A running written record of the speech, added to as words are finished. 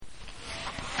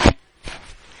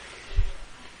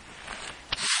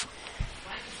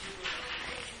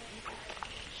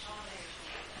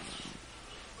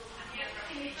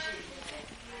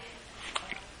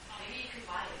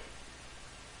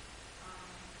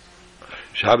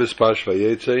Shabbos Parsha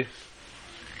Vayetze.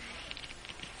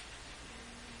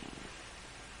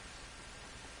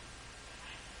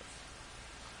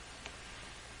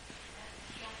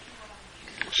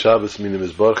 Shabbos minim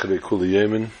Mizbarach Kuli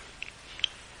Yemen.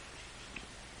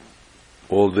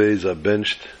 All days are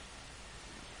benched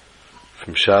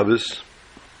from Shabbos.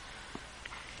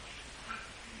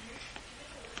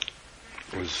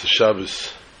 It's the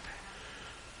Shabbos,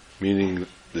 meaning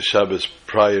the Shabbos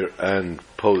prior and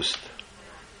post.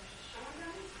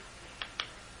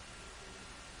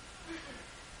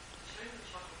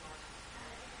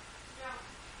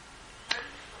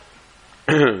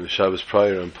 The Shabbos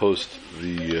prior and post,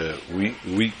 the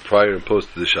week prior and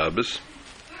post to the Shabbos.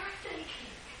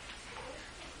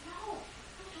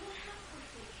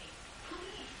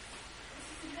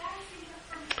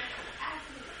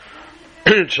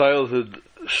 Childhood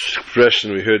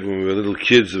expression we heard when we were little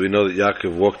kids, we know that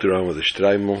Yaakov walked around with a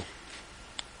shtreimel,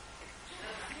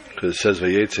 because it says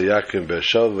Vayetze Yaakov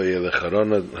Be'ershav Vayelech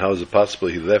Harana. How is it possible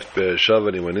he left Be'ershav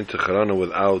and he went into Harana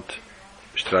without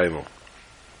shtreimel?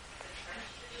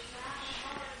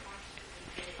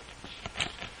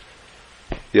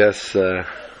 Yes, in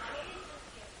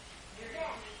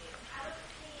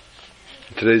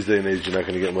today's day and age you're not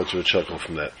going to get much of a chuckle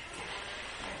from that.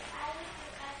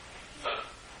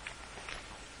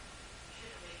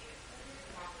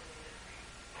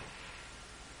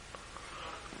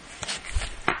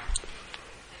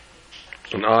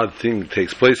 An odd thing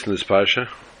takes place in this parsha.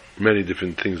 Many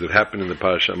different things that happen in the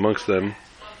parsha. Amongst them,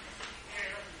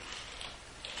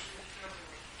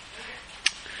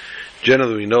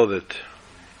 generally we know that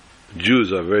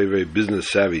Jews are very, very business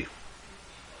savvy.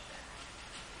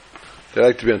 They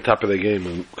like to be on top of their game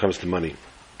when it comes to money.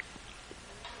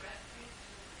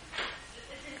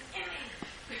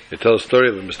 They tell a story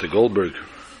of a Mr. Goldberg,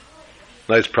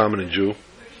 nice prominent Jew,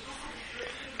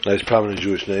 nice prominent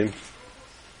Jewish name.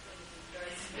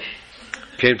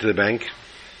 Came to the bank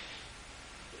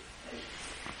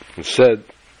and said,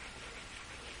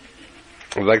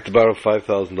 I'd like to borrow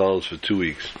 $5,000 for 2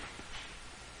 weeks.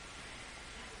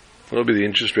 What will be the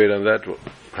interest rate on that?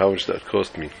 How much that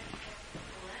cost me?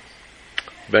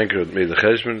 The banker made the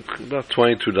cheshbon, about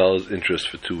 $22 interest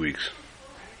for 2 weeks.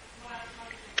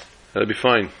 That'll be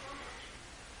fine.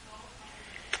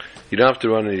 You don't have to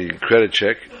run any credit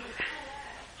check.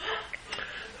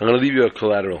 I'm going to leave you a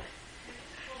collateral.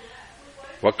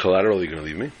 What collateral are you going to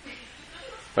leave me?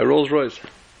 My Rolls Royce.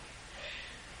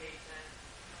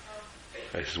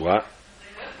 I says, what?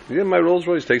 Yeah, my Rolls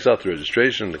Royce. Takes out the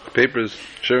registration, the papers,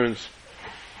 insurance.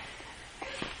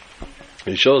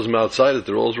 He shows him outside at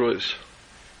the Rolls Royce.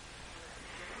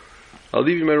 I'll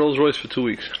leave you my Rolls Royce for 2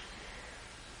 weeks.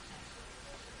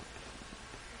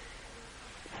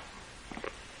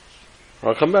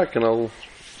 I'll come back and I'll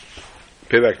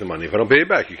pay back the money. If I don't pay it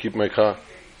back, you keep my car.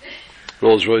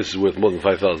 Rolls Royce is worth more than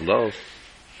 $5,000.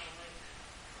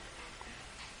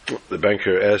 The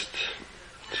banker asked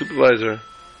the supervisor,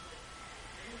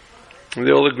 and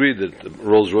they all agreed that the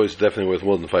Rolls Royce is definitely worth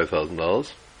more than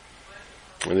 $5,000.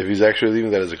 And if he's actually leaving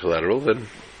that as a collateral, then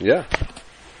yeah,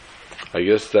 I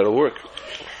guess that'll work.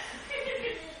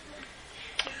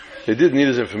 They did need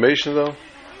his information though.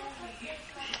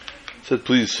 Said,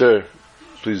 please sir,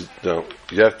 please don't.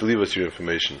 You have to leave us your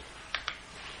information.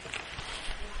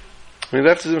 He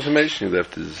left his information. He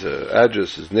left his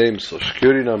address, his name, social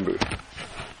security number,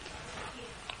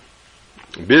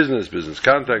 business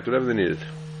contact, whatever they needed.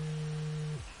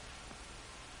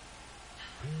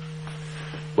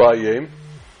 Bayim.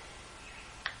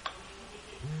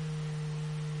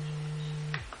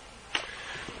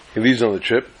 He leaves on the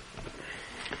trip.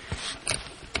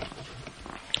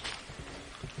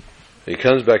 He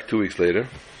comes back 2 weeks later.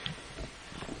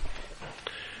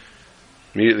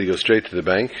 Immediately goes straight to the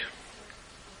bank.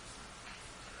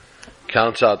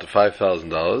 Counts out the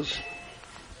 $5,000.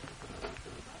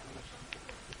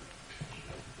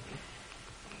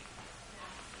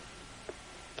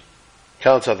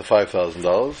 Counts out the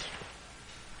 $5,000.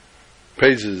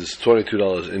 Pays his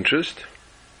 $22 interest.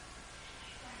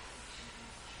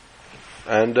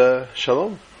 And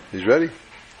shalom. He's ready.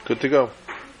 Good to go.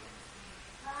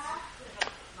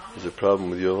 There's a problem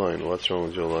with your line. What's wrong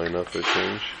with your line up for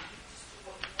change?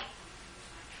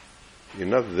 You're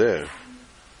not there.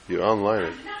 You're online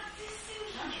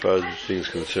as far as this thing's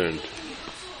concerned.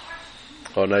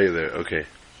 Oh, now you're there. Okay.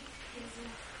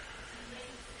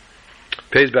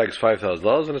 Pays back his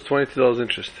 $5,000 and it's $22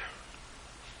 interest.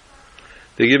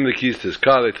 They give him the keys to his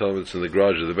car. They tell him it's in the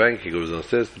garage of the bank. He goes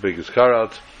downstairs to pick his car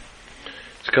out.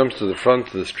 He comes to the front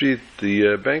of the street.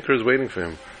 The banker is waiting for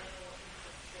him.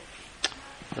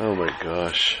 Oh my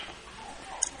gosh.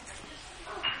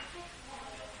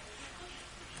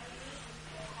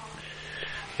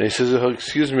 And he says, oh,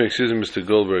 excuse me, Mr.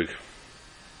 Goldberg.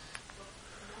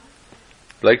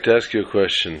 I'd like to ask you a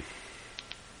question.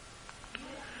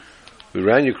 We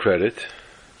ran your credit,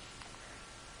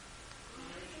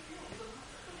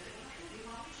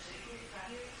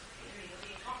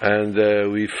 and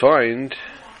we find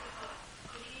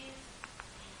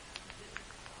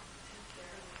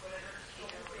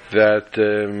that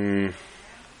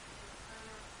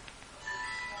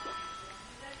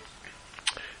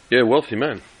you're a wealthy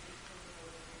man.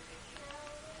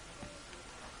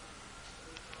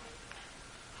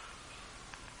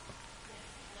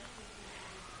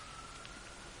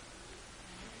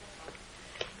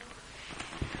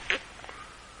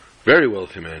 Very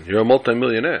wealthy man. You're a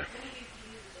multi-millionaire.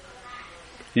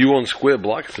 You own square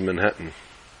blocks in Manhattan,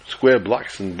 square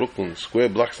blocks in Brooklyn, square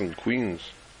blocks in Queens.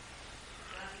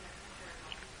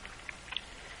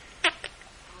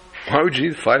 Why would you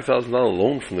need a $5,000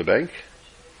 loan from the bank?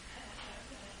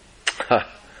 Ha!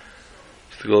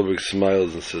 Mr. Goldberg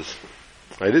smiles and says,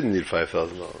 I didn't need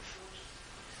 $5,000.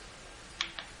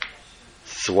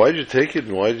 So why did you take it,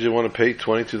 and why did you want to pay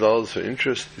 $22 for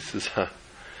interest? He says,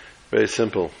 very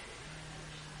simple.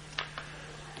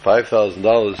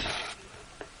 $5,000,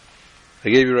 I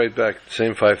gave you right back the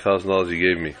same $5,000 you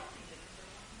gave me.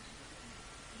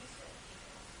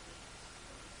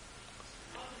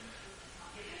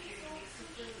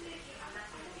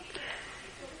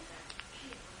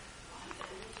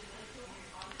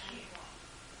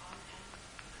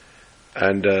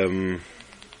 And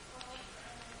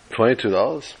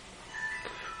 $22?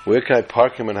 Where can I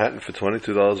park in Manhattan for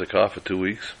 $22 a car for 2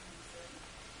 weeks?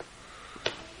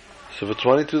 So for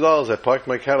 $22, I parked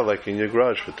my Cadillac in your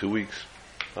garage for 2 weeks.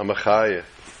 I'm a chaya.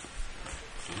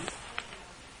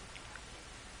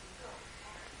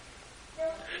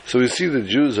 So we see the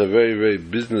Jews are very, very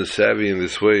business savvy in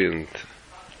this way. And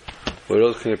where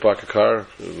else can you park a car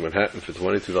in Manhattan for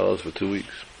 $22 for 2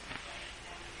 weeks?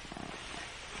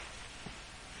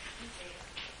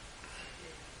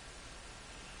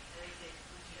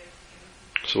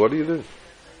 So what do?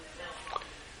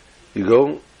 You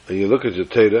go and you look at your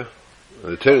Torah.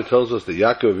 The Torah tells us that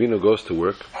Yaakov Avinu goes to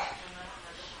work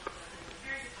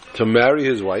to marry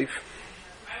his wife.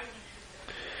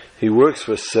 He works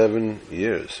for 7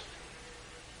 years.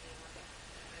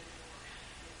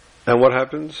 And what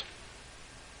happens?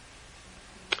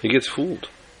 He gets fooled.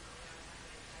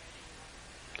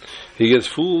 He gets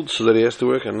fooled so that he has to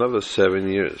work another 7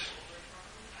 years.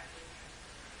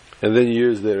 And then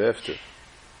years thereafter.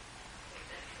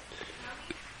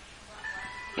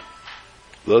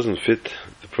 Doesn't fit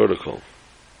the protocol.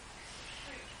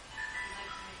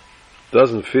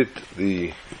 Doesn't fit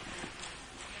the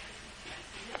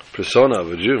persona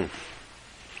of a Jew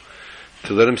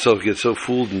to let himself get so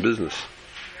fooled in business.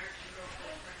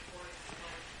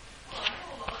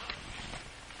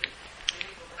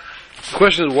 The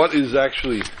question is, what is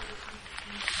actually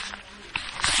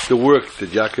the work that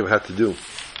Yaakov had to do?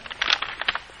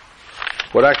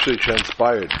 What actually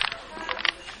transpired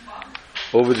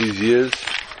over these years?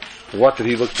 What did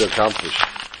he look to accomplish?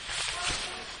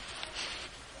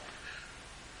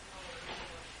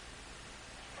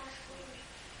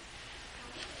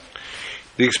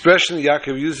 The expression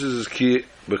Yaakov uses is ki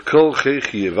bekol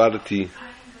chechi yevadati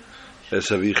es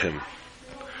avichem.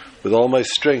 With all my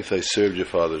strength I served your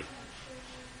father.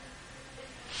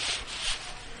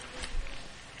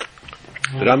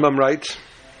 The Rambam writes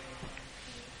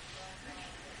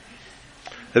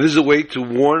that this is a way to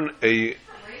warn a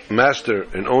master,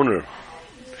 an owner,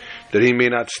 that he may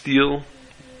not steal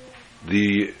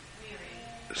the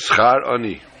schar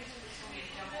ani,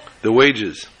 the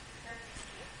wages,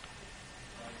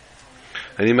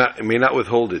 and he may not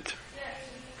withhold it.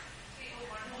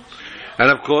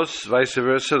 And of course, vice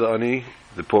versa, the ani,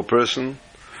 the poor person,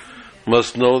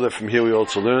 must know that from here we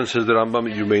also learn, says the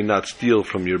Rambam, you may not steal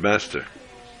from your master.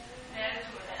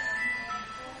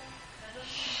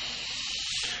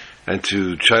 And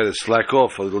to try to slack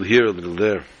off a little here, a little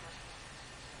there.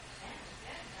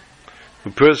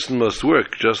 The person must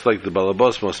work, just like the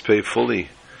balabas must pay fully.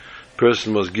 The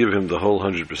person must give him the whole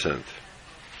 100%.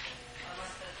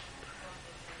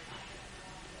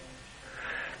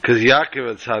 Because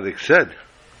Yaakov HaTzadik said,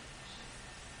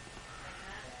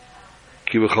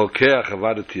 Ki b'cholkeach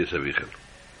avadati es avichem.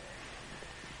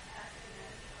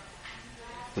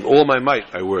 With all my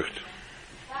might I worked.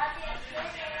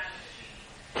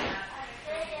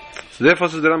 So therefore,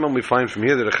 says the Rambam, we find from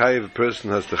here that a chayiv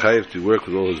person has the chayiv to work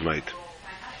with all his might.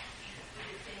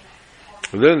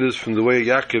 We learn this from the way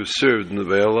Yaakov served in the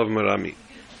Ve'el of Marami.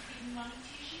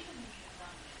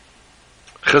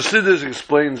 Chassidus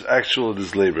explains actual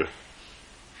this labor.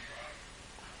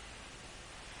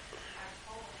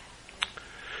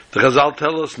 The Chazal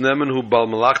tell us, Nemen hu bal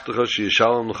malachtecha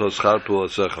sheyishalom lecha schar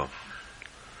pulasecha.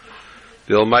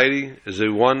 The Almighty is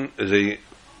one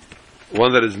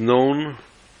that is known,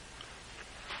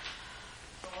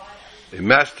 a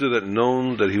master that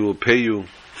known that He will pay you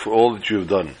for all that you have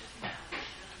done.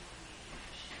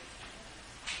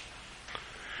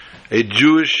 A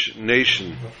Jewish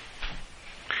nation,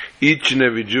 each and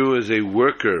every Jew is a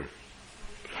worker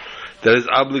that is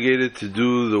obligated to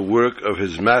do the work of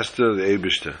his master, the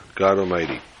Eibishter, God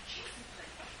Almighty.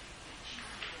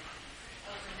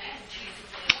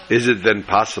 Is it then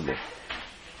possible?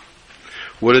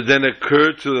 Would it then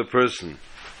occur to the person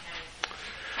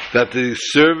that the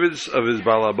service of his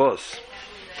balabos,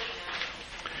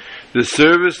 the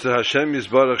service to Hashem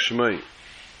Yisbarach Shemai,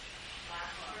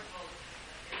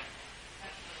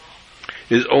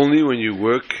 is only when you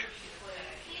work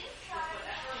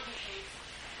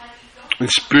in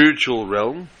spiritual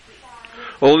realm,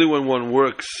 only when one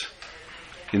works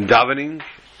in davening,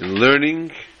 in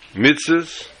learning,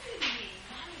 mitzvahs?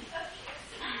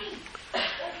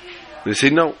 They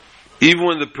say no. Even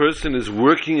when the person is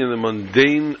working in the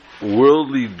mundane,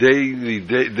 worldly,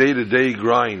 day-to-day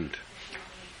grind,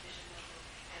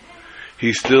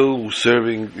 he's still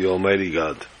serving the Almighty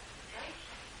God.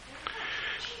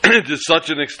 To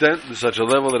such an extent, to such a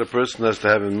level that a person has to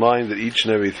have in mind that each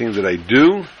and everything that I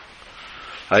do,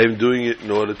 I am doing it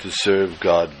in order to serve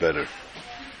God better.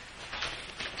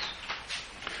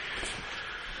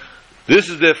 This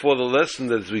is therefore the lesson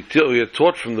that we are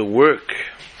taught from the work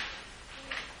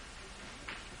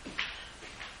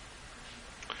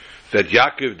that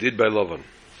Yaakov did by Lavan.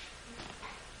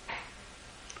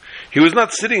 He was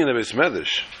not sitting in the Beis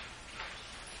Medrash.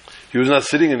 He was not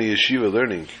sitting in the yeshiva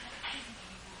learning.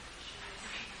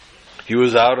 He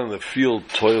was out on the field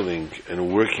toiling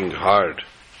and working hard,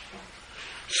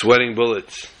 sweating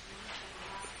bullets.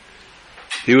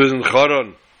 He was in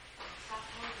Charon,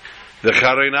 the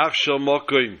Chareinav Shel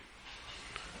Mokoim.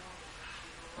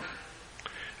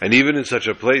 And even in such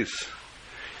a place,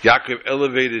 Yaakov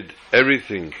elevated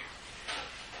everything,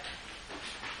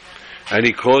 and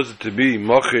he caused it to be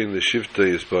Mochein the Shifta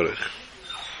Yisbarach.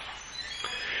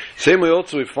 Same way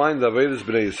also we find the Avedas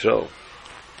B'nai Yisrael.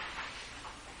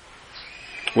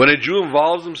 When a Jew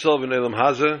involves himself in Elam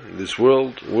Hazeh, in this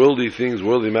world, worldly things,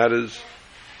 worldly matters,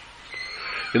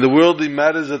 in the worldly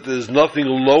matters that there is nothing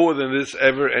lower than this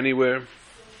ever anywhere,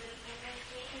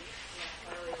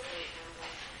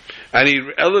 and he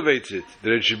elevates it,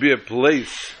 that it should be a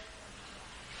place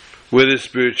where the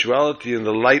spirituality and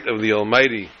the light of the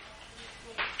Almighty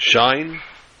shine,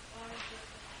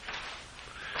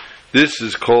 this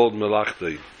is called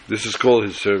Melachtai. This is called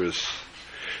His service.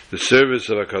 The service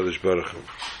of HaKadosh Baruch Hu.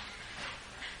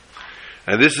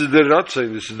 And this is the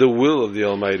Ratzon, this is the will of the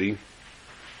Almighty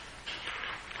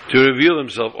to reveal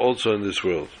Himself also in this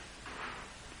world.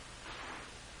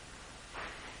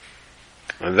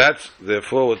 And that's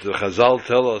therefore what the Chazal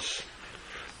tell us,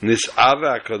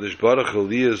 Nis'ava HaKadosh Baruch Hu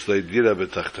liyas leidira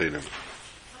b'tachtonim.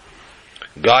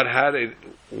 God had a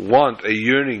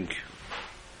yearning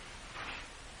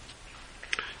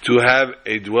to have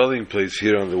a dwelling place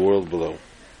here on the world below.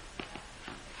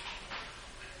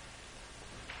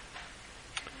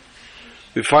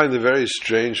 We find a very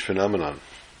strange phenomenon.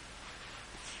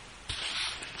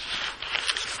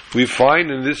 We find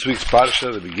in this week's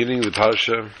parsha, the beginning of the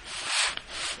parsha,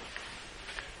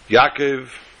 Yaakov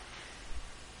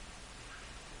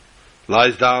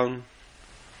lies down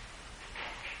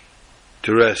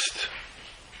to rest,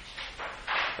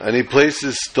 and he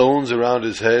places stones around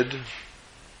his head,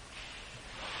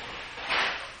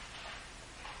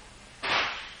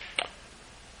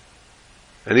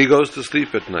 and he goes to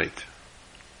sleep at night.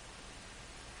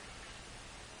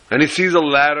 And he sees a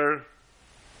ladder,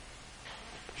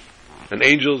 and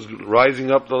angels rising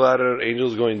up the ladder, and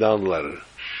angels going down the ladder.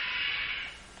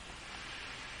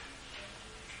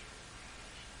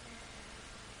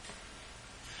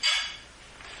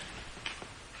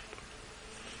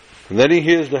 And then he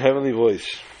hears the heavenly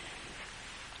voice.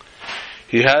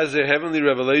 He has a heavenly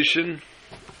revelation,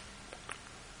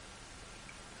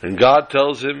 and God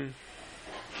tells him,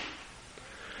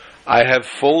 I have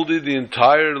folded the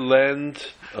entire land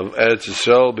of Eretz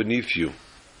Yisrael beneath you.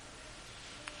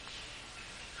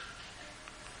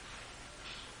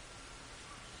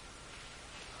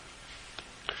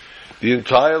 The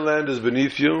entire land is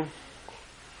beneath you,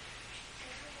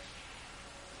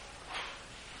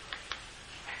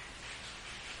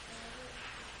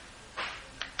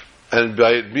 and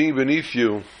by it being beneath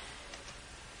you,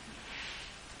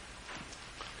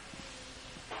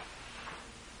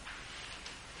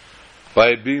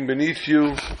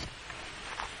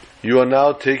 You are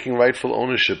now taking rightful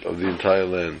ownership of the entire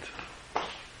land.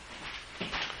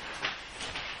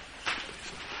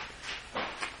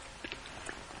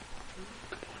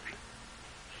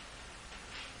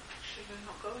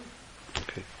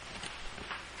 Okay.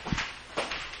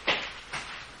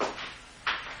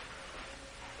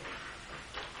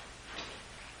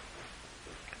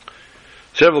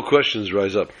 Several questions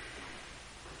rise up.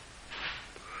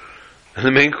 And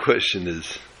the main question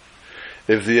is,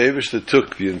 if the Eibishter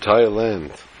took the entire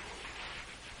land,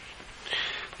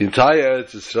 the entire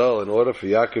Eretz Yisrael, in order for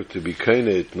Yaakov to be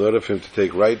kainit, in order for him to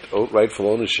take rightful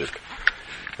ownership,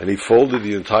 and he folded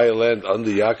the entire land under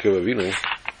Yaakov Avinu,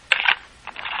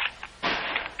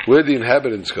 where'd the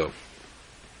inhabitants go?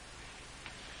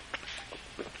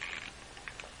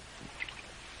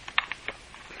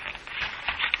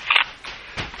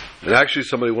 And actually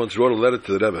somebody once wrote a letter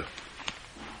to the Rebbe.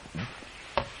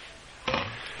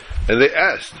 And they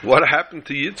asked, what happened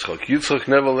to Yitzchak? Yitzchak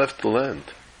never left the land.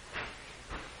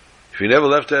 If he never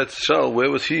left Eretz Yisrael, where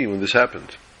was he when this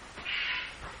happened?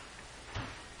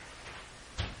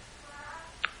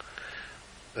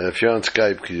 If you're on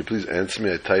Skype, could you please answer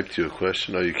me? I typed you a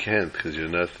question. No, you can't because you're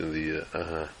not in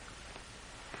the...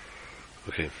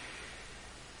 Okay.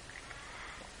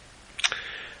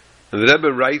 And the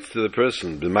Rebbe writes to the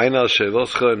person, "B'maynal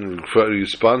sheiloscha," in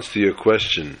response to your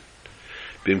question,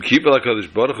 "B'im kipel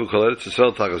HaKadosh Baruch Hu kol Eretz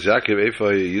Yisrael tachas Yaakov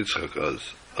eifo haya Yitzchak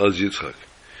az Yitzchak."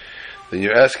 Then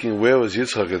you're asking, where was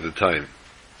Yitzchak at the time?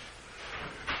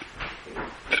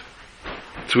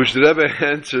 To which the Rebbe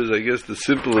answers, I guess, the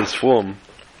simplest form.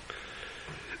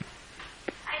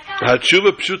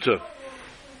 Hatshuva pshuta.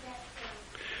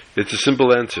 It's a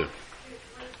simple answer.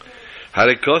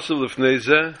 Harikosav lefnei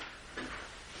zeh.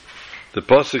 The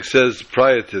pasuk says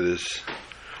prior to this,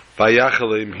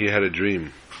 Vayachalim, he had a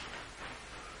dream.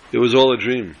 It was all a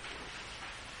dream.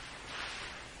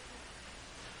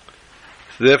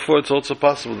 So therefore, it's also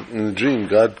possible that in the dream,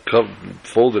 God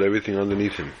folded everything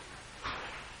underneath him.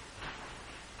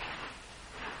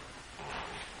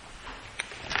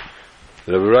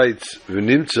 The Rebbe writes,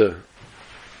 "V'nimtza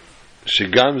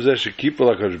shegam zeh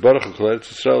shekipol HaKadosh Baruch Hu kol Eretz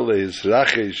Yisrael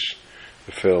le'yizrachish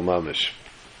b'feil mamish."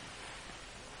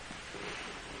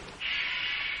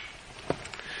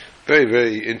 Very,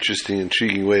 very interesting,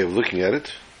 intriguing way of looking at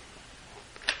it.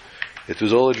 It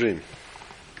was all a dream.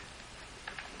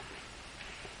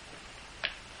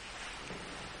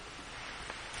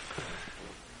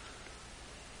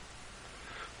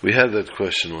 We had that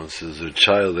question once as a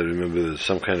child. I remember there's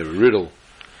some kind of a riddle.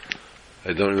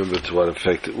 I don't remember to what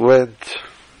effect it went.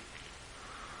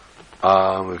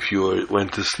 If you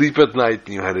went to sleep at night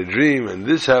and you had a dream and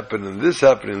this happened and this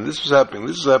happened and this was happening,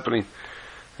 this was happening,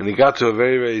 and he got to a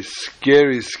very,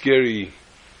 very scary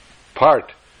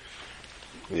part.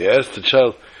 He asked the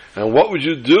child, "And what would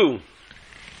you do?"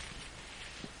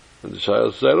 And the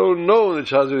child said, "I don't know." And the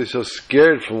child's really so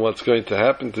scared from what's going to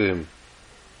happen to him.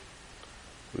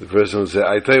 The person would say,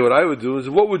 "I tell you what I would do." Is,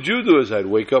 "What would you do?" Is, "I'd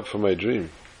wake up from my dream."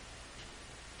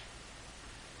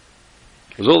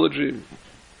 It was all a dream.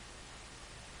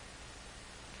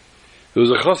 There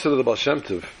was a chassid of the Baal Shem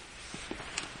Tov,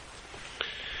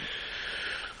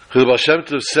 who the Baal Shem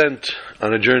Tov sent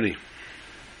on a journey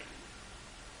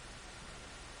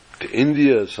to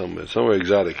India, somewhere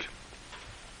exotic.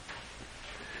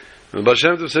 And the Baal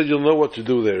Shem Tov said, "You'll know what to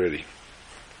do there already."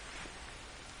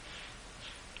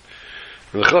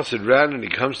 And the chassid ran and he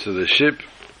comes to the ship,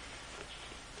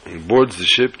 he boards the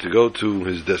ship to go to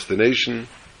his destination,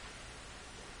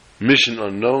 mission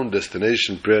unknown,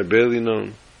 destination prayer barely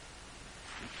known.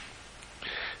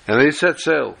 And they set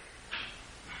sail.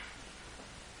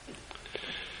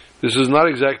 This was not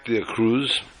exactly a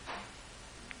cruise.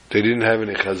 They didn't have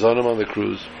any chazanim on the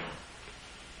cruise.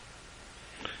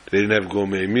 They didn't have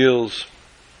gourmet meals.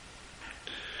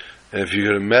 And if you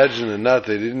can imagine or not,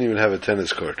 they didn't even have a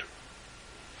tennis court.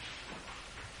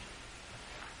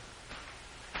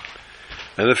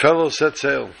 And the fellows set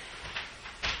sail.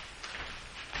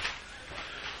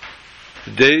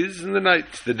 The days and the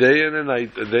nights, the day and the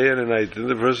night, a day and a night. And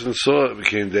the person saw it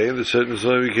became day, and the certain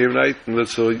saw it became night. And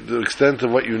that's the extent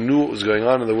of what you knew what was going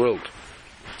on in the world.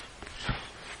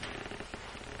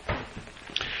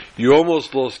 You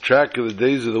almost lost track of the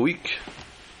days of the week.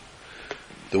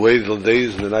 The way the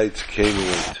days and the nights came and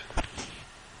went.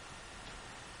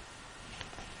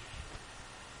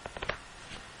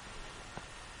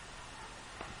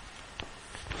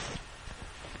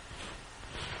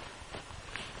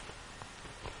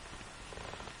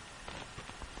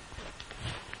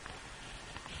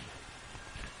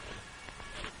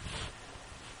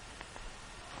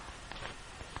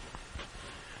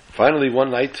 Finally, one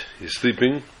night, he's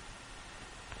sleeping,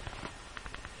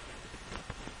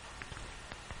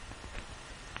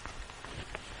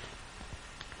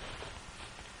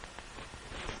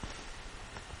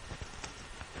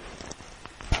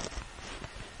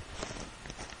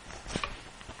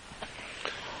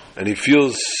 and he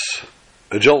feels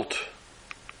a jolt.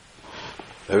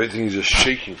 Everything is just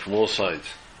shaking from all sides.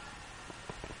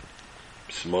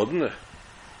 Smodne.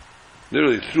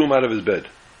 Literally threw him out of his bed.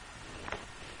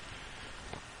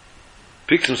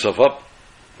 Picks himself up,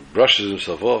 brushes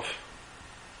himself off.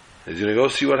 He's going to go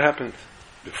see what happened.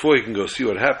 Before he can go see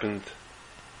what happened,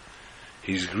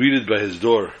 he's greeted by his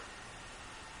door.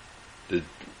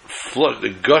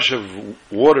 The gush of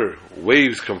water,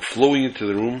 waves come flowing into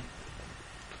the room,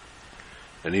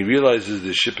 and he realizes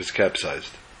the ship is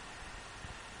capsized.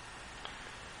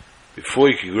 Before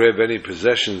he can grab any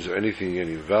possessions or anything,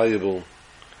 any valuable,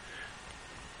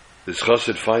 this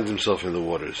chassid finds himself in the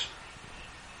waters.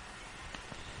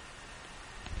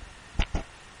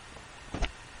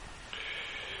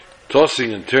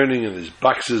 Tossing and turning, and there's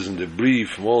boxes and debris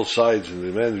from all sides, and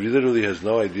the man literally has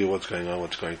no idea what's going on,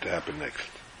 what's going to happen next.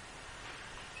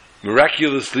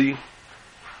 Miraculously,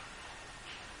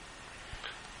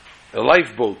 a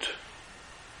lifeboat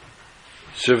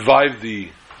survived the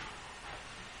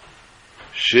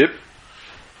ship,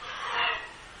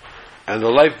 and the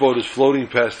lifeboat is floating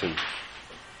past him.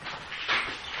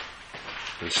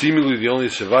 And seemingly the only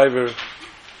survivor,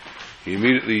 he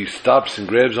immediately stops and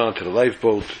grabs onto the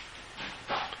lifeboat,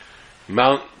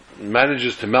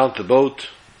 manages to mount the boat,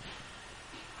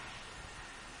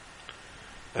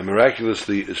 and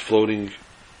miraculously is floating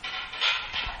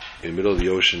in the middle of the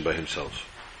ocean by himself.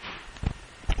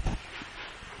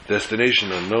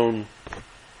 Destination unknown.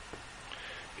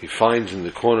 He finds in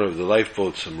the corner of the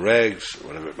lifeboat some rags,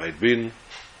 whatever it might be.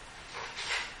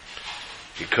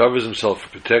 He covers himself for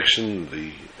protection,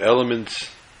 the elements,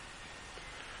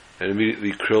 and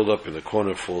immediately curled up in the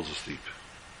corner falls asleep.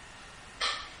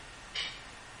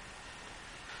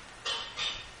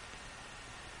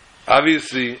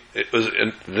 Obviously, it was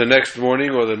the next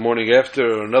morning or the morning after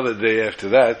or another day after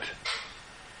that,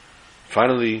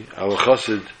 finally our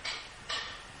chassid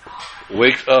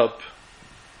wakes up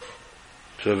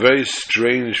to a very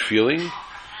strange feeling.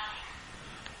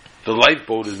 The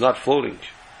lifeboat is not floating.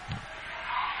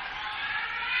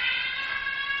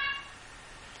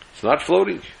 It's not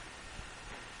floating.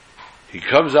 He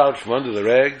comes out from under the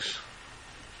rags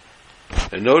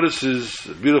and notices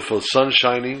the beautiful sun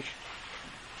shining,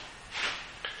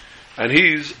 and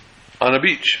he's on a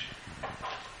beach.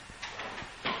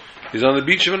 He's on the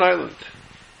beach of an island.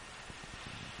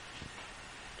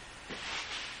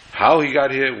 How he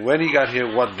got here, when he got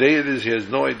here, what day it is, he has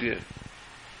no idea.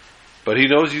 But he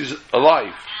knows he's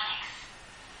alive.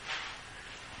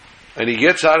 And he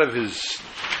gets out of his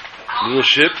little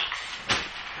ship,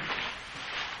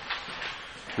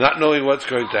 not knowing what's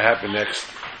going to happen next,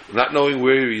 not knowing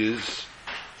where he is,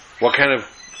 what kind of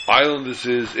island this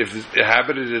is, if it's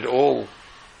inhabited at all.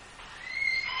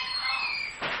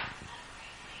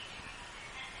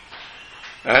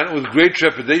 And with great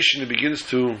trepidation he begins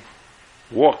to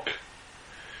walk,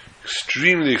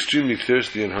 extremely, extremely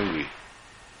thirsty and hungry.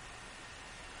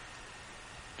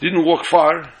 Didn't walk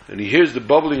far, and he hears the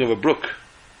bubbling of a brook.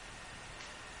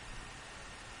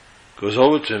 Goes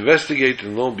over to investigate,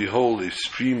 and lo and behold, a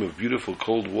stream of beautiful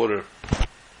cold water.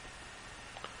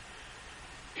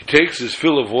 He takes his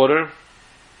fill of water,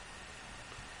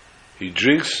 he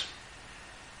drinks,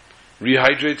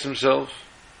 rehydrates himself,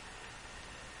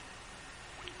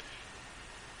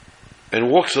 and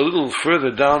walks a little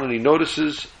further down, and he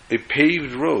notices a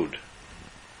paved road.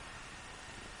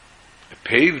 A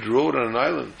paved road on an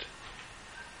island.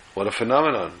 What a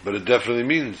phenomenon. But it definitely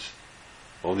means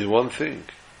only one thing,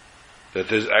 that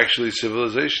there's actually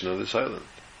civilization on this island.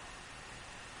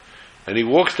 And he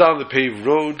walks down the paved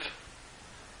road,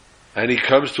 and he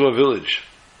comes to a village.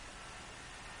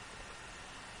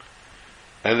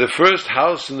 And the first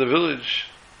house in the village,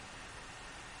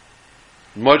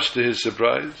 much to his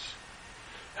surprise,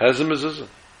 has a mezuzah.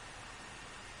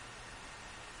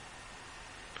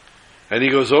 And he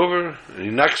goes over and he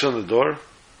knocks on the door.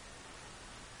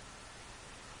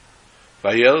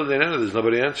 Vayel Denena, there's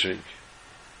nobody answering.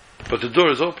 But the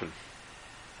door is open.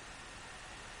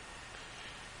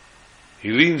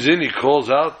 He leans in, he calls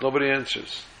out, nobody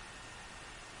answers.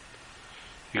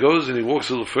 He goes and he walks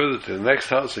a little further to the next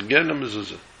house, again a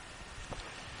mezuzah.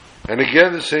 And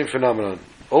again the same phenomenon.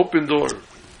 Open door.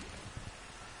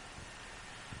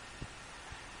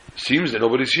 Seems that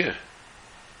nobody's here.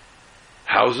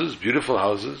 Houses, beautiful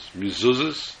houses,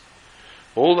 mezuzahs.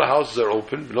 All the houses are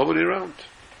open, but nobody around.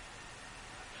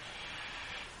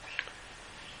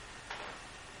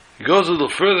 He goes a little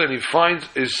further and he finds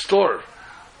a store.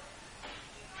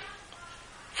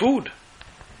 Food.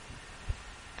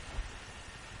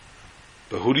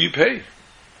 But who do you pay?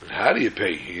 And how do you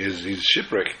pay? He's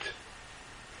shipwrecked.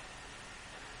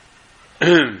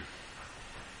 He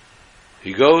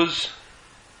goes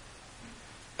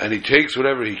and he takes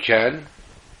whatever he can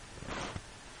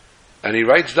and he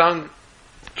writes down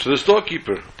to the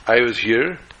storekeeper, I was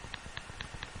here,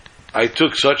 I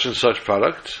took such and such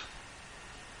product,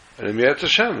 and in Miyat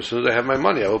Hashem, as soon as I have my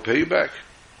money, I will pay you back.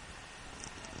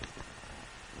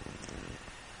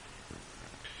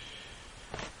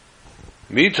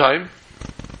 Meantime,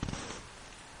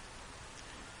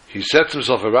 he sets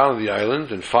himself around the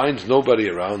island and finds nobody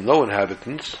around, no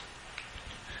inhabitants.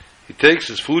 He takes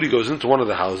his food, he goes into one of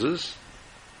the houses,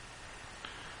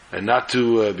 and not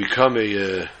to become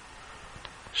a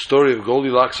story of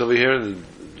Goldilocks over here and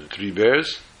the three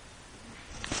bears,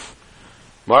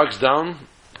 marks down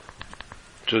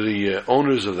to the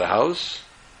owners of the house,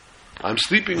 I'm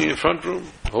sleeping in your front room,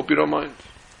 hope you don't mind.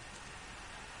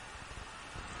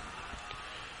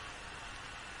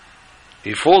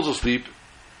 He falls asleep,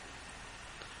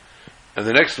 and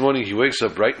the next morning he wakes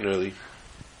up bright and early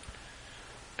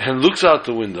and looks out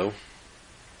the window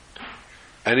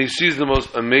and he sees the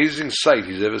most amazing sight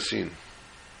he's ever seen.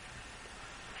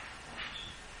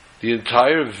 The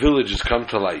entire village has come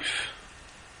to life.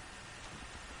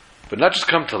 But not just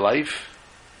come to life,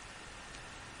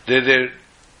 they're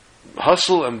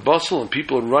hustle and bustle and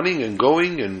people running and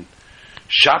going and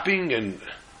shopping and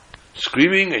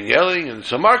screaming and yelling, and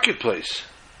it's a marketplace.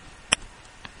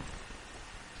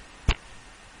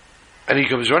 And he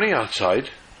comes running outside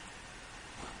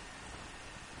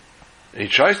and he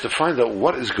tries to find out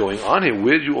what is going on here.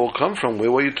 Where did you all come from?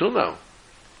 Where were you till now?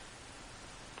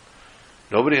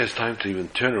 Nobody has time to even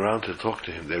turn around to talk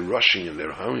to him. They're rushing and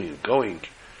they're hurrying and going.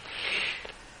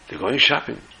 They're going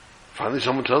shopping. Finally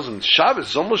someone tells him, it's Shabbos,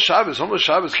 it's almost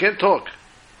Shabbos, can't talk.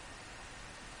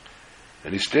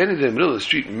 And he's standing there in the middle of the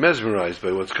street, mesmerized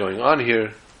by what's going on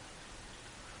here,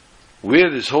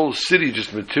 where this whole city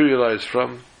just materialized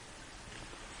from,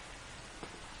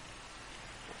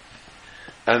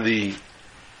 and the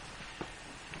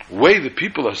way the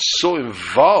people are so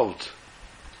involved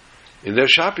in their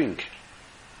shopping.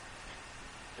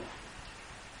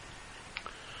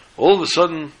 All of a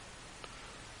sudden,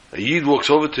 a Yid walks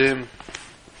over to him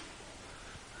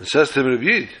and says to him, Rabbi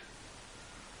Yid,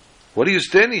 what are you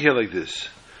standing here like this?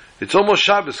 It's almost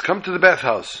Shabbos, come to the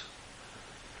bathhouse.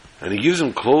 And he gives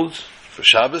him clothes for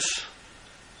Shabbos.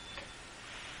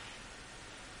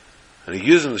 And he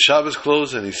gives him the Shabbos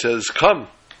clothes and he says, come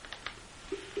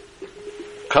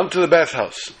to the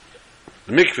bathhouse,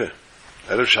 the mikveh,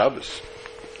 Erev Shabbos.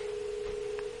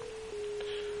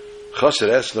 Chassid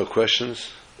asks no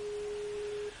questions.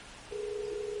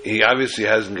 He obviously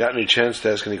hasn't gotten any chance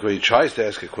to ask any question. He tries to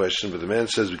ask a question, but the man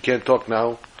says, we can't talk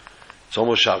now. It's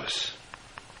almost Shabbos.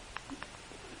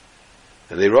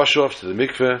 And they rush off to the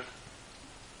mikveh.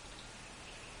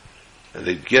 And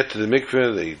they get to the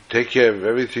mikveh, they take care of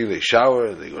everything, they shower,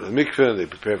 and they go to the mikveh, and they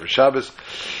prepare for Shabbos.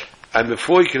 And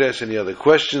before he could ask any other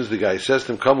questions, the guy says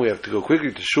to him, come, we have to go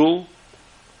quickly to shul.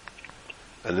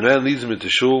 And the man leads him into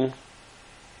shul.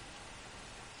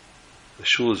 The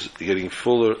shul is getting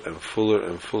fuller and fuller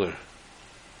and fuller.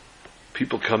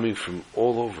 People coming from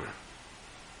all over.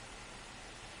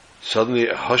 Suddenly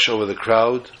a hush over the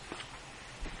crowd.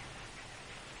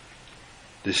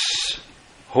 This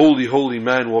holy, holy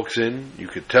man walks in. You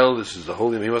could tell this is the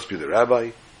holy man. He must be the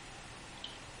rabbi.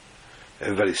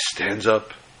 Everybody stands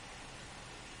up.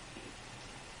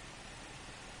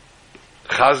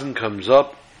 Chazan comes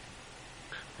up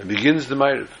and begins the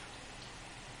Ma'ariv.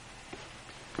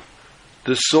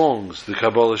 The songs, the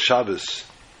Kabbalah Shabbos,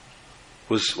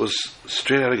 was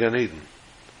straight out of Gan Eden.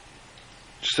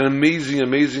 Just an amazing,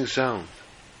 amazing sound.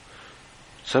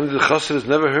 Something the Chassid has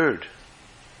never heard.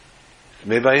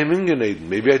 Maybe I am in Gan Eden.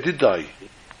 Maybe I did die.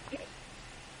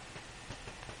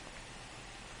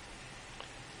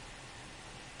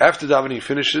 After davening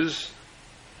finishes,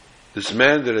 this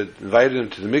man that had invited him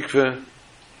to the mikveh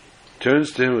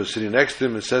turns to him, who was sitting next to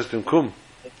him, and says to him, come,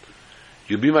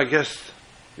 you'll be my guest.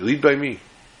 You'll eat by me.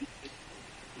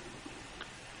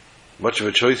 Much of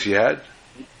a choice he had.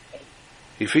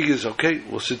 He figures, okay,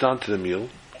 we'll sit down to the meal.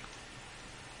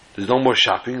 There's no more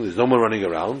shopping. There's no more running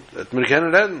around. At Merken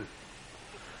Eden.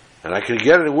 And I can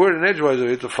get a word in edgewise of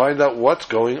it to find out what's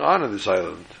going on this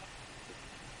island.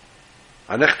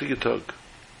 Anechtige Tag.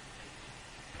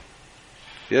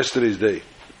 Yesterday's day.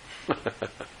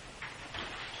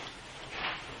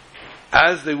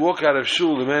 As they walk out of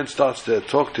shul, the man starts to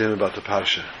talk to him about the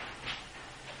parsha.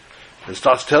 And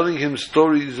starts telling him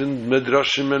stories and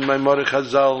Midrashim and Maimorei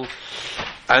Chazal.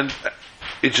 And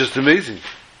it's just amazing.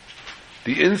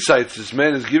 The insights this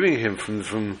man is giving him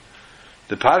from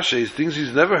the parsha is things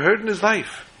he's never heard in his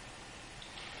life.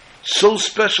 So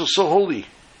special, so holy.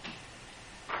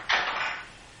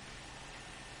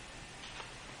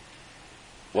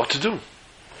 what to do.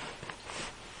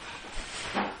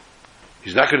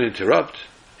 He's not going to interrupt.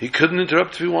 He couldn't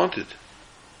interrupt if he wanted.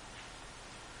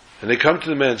 And they come to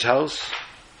the man's house,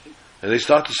 and they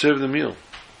start to serve the meal.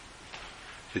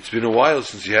 It's been a while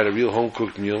since he had a real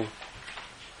home-cooked meal.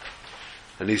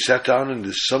 And he sat down, and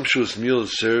this sumptuous meal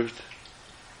is served.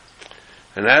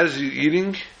 And as he's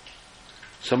eating,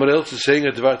 somebody else is saying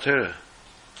a Dvar Torah.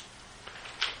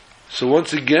 So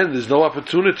once again, there's no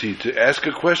opportunity to ask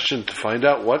a question to find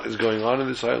out what is going on in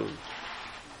this island.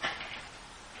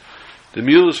 The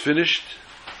meal is finished.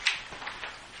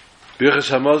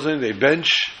 Birchas Hamazon, they bench,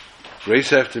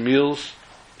 race after meals.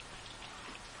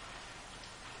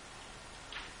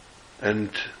 And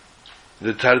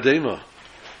the Tardema,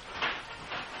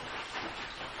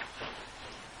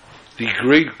 the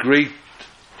great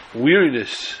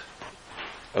weariness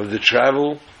of the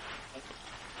travel,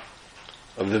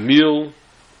 of the meal,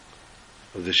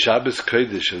 of the Shabbos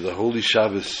Kodesh, of the Holy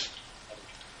Shabbos,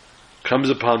 comes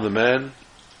upon the man.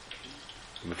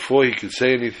 And before he could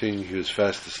say anything, he was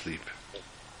fast asleep.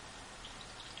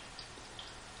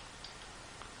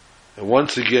 And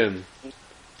once again,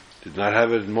 did not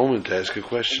have a moment to ask a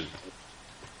question.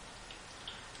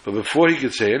 But before he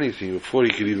could say anything, before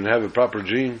he could even have a proper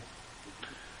dream,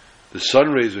 the sun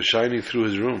rays were shining through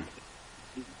his room.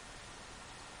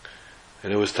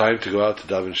 And it was time to go out to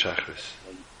daven Shachris.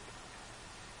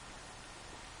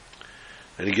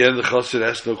 And again the Chassid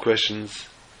asked no questions,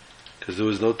 because there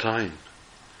was no time.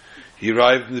 He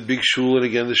arrived in the big shul, and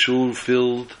again the shul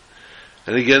filled,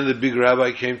 and again the big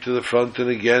rabbi came to the front, and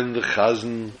again the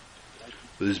chazan,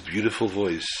 with his beautiful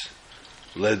voice,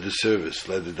 led the service,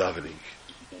 led the davening.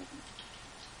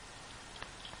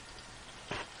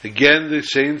 Again the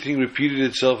same thing repeated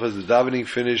itself as the davening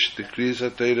finished, the Kriyas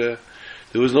HaTorah.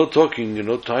 There was no talking and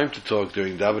no time to talk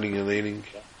during davening and laning.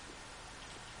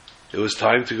 It was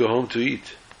time to go home to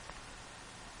eat.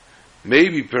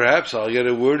 Maybe, perhaps, I'll get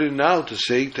a word in now to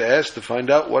say, to ask, to find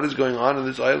out what is going on in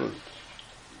this island.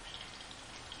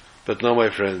 But no, my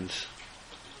friends,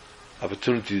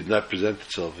 opportunity did not present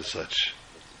itself as such.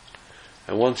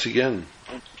 And once again,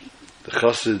 the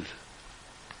chassid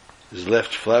is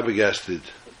left flabbergasted,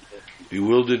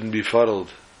 bewildered and befuddled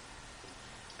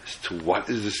as to what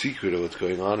is the secret of what's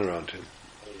going on around him.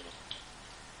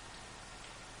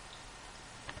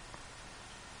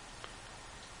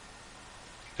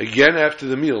 Again, after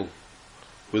the meal,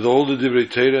 with all the divrei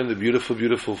Torah and the beautiful,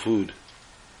 beautiful food,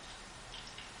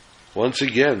 once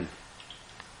again,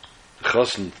 the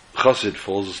chassid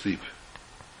falls asleep.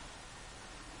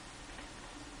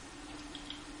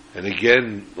 And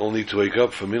again, only to wake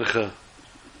up for mincha,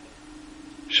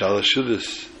 shalosh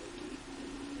seudos,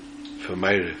 for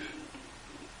Ma'ariv.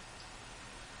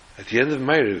 At the end of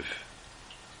Ma'ariv,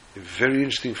 a very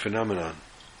interesting phenomenon.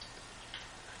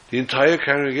 The entire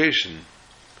congregation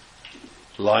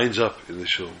lines up in the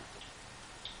shul.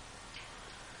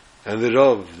 And the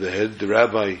Rav, the head, the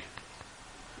rabbi,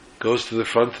 goes to the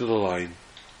front of the line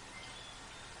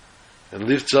and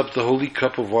lifts up the holy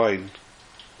cup of wine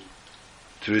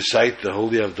to recite the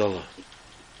holy Havdalah.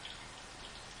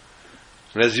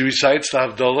 And as he recites the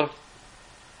Havdalah,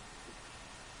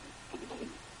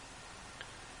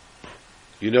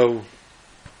 you know,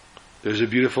 there's a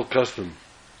beautiful custom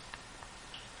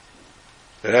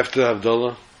that after the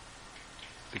Havdalah,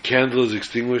 the candle is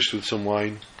extinguished with some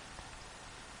wine.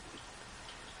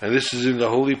 And this is in the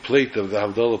holy plate of the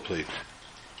Havdalah plate.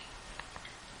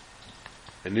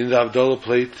 And in the Havdalah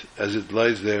plate, as it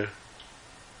lies there,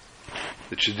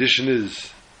 the tradition is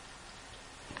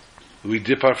we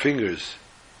dip our fingers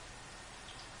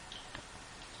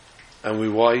and we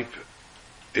wipe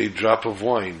a drop of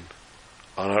wine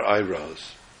on our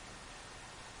eyebrows.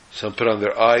 Some put on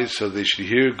their eyes so they should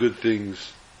hear good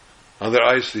things. On their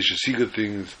eyes they should see good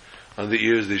things. On their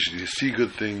ears they should see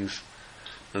good things.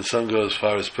 And some go as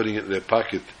far as putting it in their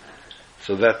pocket,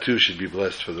 so that too should be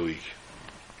blessed for the week.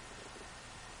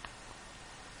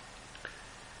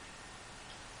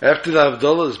 After the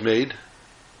Havdalah is made,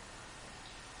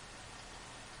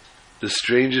 the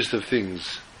strangest of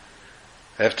things,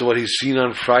 after what he's seen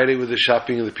on Friday with the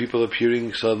shopping and the people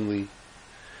appearing suddenly,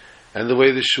 and the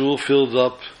way the shul filled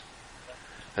up,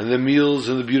 and the meals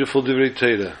and the beautiful divrei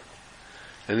Torah,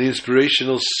 and the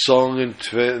inspirational song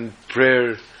and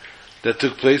prayer that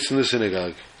took place in the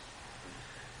synagogue.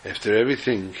 After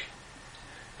everything,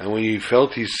 and when he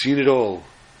felt he's seen it all,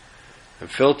 and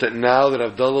felt that now that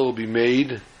Havdalah will be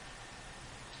made,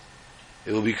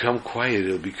 it will become quiet,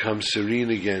 it will become serene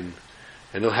again,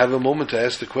 and he'll have a moment to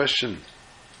ask the question.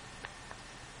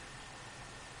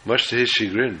 Much to his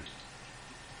chagrin,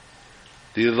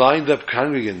 the lined up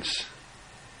congregants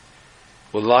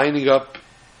were lining up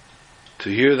to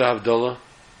hear the Havdalah,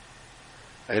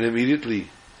 and immediately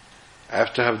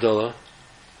after Havdalah,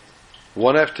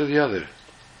 one after the other,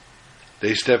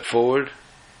 they step forward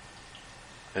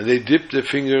and they dip their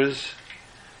fingers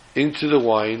into the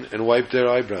wine and wipe their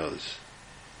eyebrows.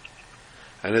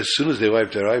 And as soon as they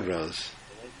wiped their eyebrows,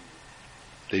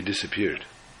 they disappeared.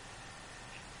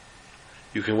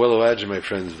 You can well imagine, my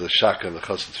friends, the shock on the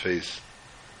chassid's face.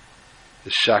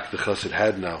 The shock the chassid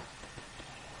had now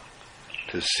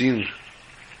to have seen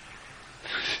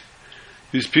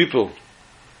these people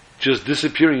just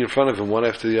disappearing in front of him one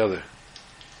after the other.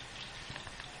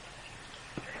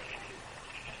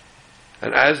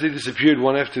 And as they disappeared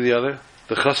one after the other,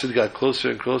 the chassid got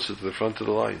closer and closer to the front of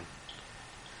the line.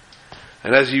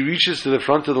 And as he reaches to the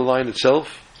front of the line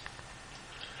itself,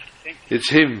 it's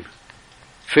him,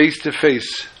 face to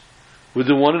face, with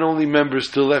the one and only member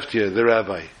still left here, the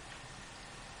rabbi.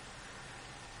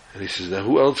 And he says, now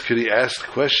who else could he ask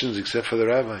questions except for the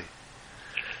rabbi?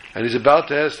 And he's about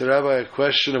to ask the rabbi a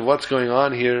question of what's going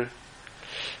on here.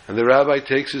 And the rabbi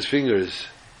takes his fingers,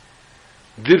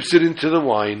 dips it into the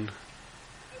wine,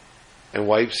 and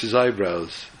wipes his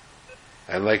eyebrows.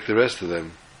 And like the rest of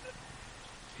them,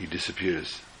 he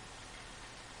disappears.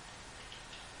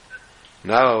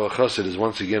 Now our chassid is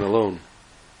once again alone.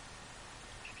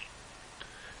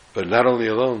 But not only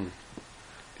alone,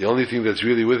 the only thing that's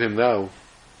really with him now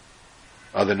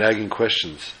are the nagging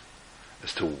questions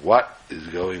as to what is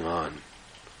going on.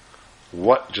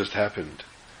 What just happened?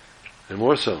 And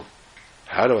more so,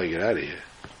 how do I get out of here?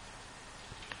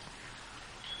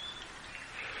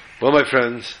 Well, my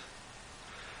friends,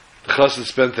 the chassid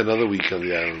spent another week on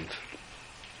the island.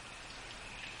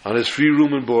 On his free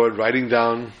room and board, writing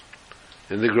down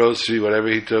in the grocery whatever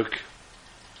he took,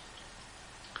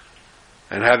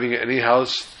 and having any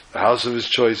house of his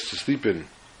choice to sleep in,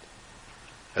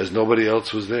 as nobody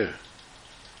else was there.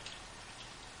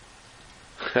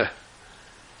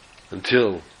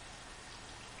 Until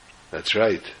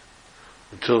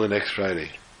the next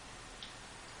Friday.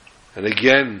 And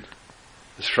again,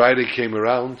 as Friday came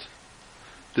around,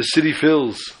 the city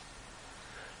fills,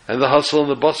 and the hustle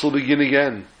and the bustle begin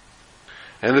again,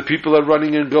 and the people are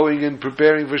running and going and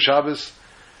preparing for Shabbos.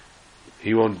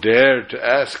 He won't dare to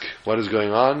ask what is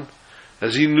going on,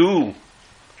 as he knew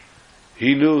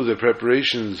the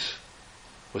preparations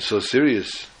were so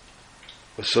serious,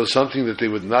 was so something that they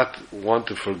would not want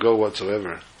to forgo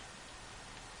whatsoever.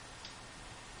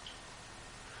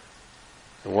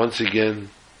 And once again,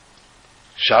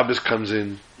 Shabbos comes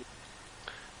in,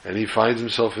 and he finds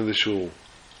himself in the shul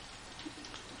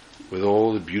with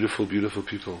all the beautiful, beautiful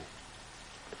people.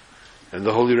 And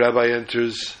the holy rabbi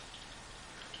enters,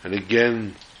 and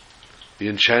again the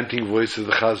enchanting voice of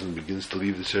the chazan begins to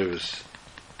lead the service.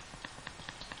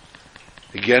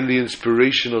 Again the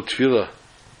inspirational tefillah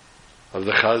of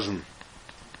the chazan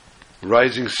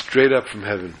rising straight up from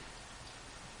heaven.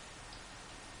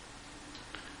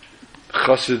 The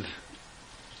chassid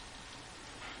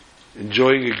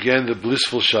enjoying again the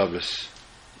blissful Shabbos,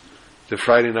 the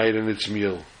Friday night and its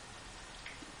meal,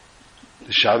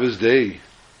 the Shabbos day,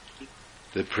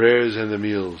 the prayers and the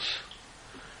meals,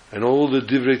 and all the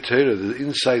divrei Torah, the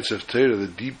insights of Torah, the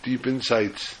deep, deep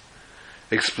insights,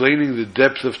 explaining the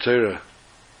depth of Torah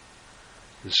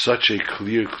in such a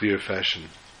clear, clear fashion.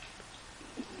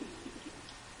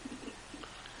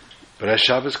 But as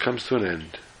Shabbos comes to an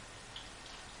end,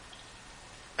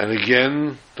 and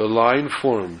again the line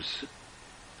forms,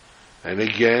 and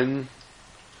again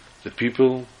the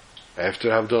people, after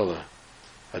Havdalah,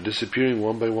 are disappearing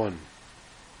one by one.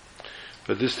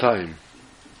 But this time,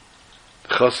 the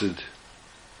chassid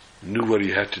knew what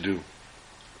he had to do.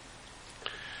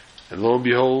 And lo and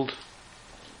behold,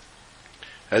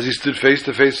 as he stood face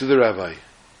to face with the rabbi,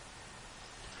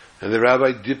 and the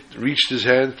rabbi reached his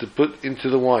hand to put into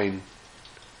the wine,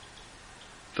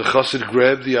 the chassid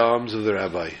grabbed the arms of the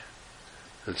rabbi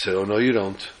and said, "Oh no, you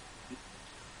don't.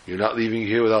 You're not leaving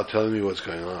here without telling me what's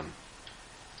going on."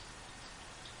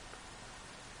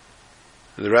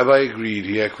 And the rabbi agreed.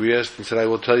 He acquiesced and said, "I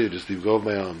will tell you, just leave go of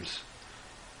my arms.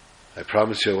 I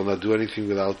promise you I will not do anything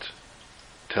without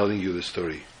telling you the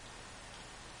story."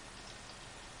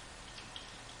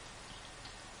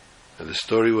 And the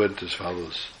story went as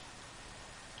follows.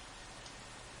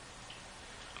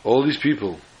 All these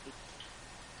people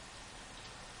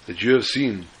that you have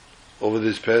seen over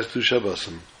this past two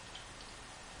Shabbosim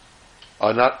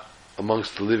are not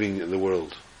amongst the living in the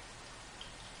world.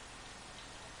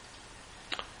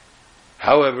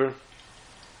 However,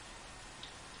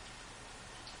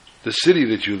 the city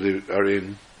that you are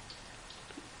in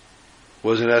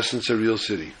was in essence a real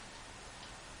city.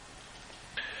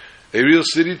 A real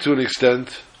city to an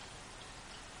extent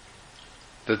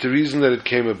that the reason that it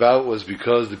came about was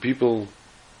because the people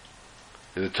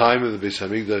in the time of the Beis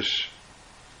Hamikdash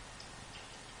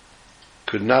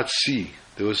could not see.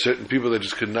 There were certain people that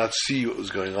just could not see what was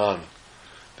going on.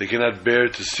 They could not bear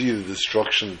to see the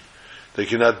destruction. They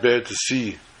could not bear to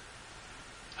see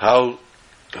how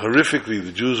horrifically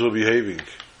the Jews were behaving.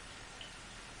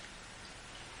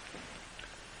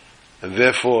 And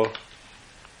therefore,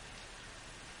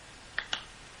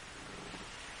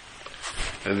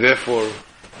 an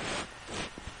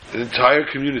entire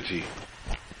community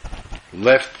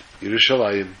left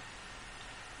Yerushalayim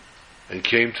and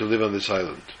came to live on this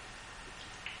island.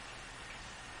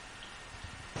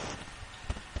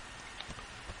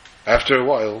 After a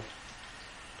while,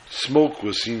 smoke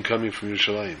was seen coming from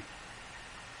Yerushalayim.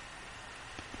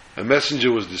 A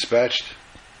messenger was dispatched,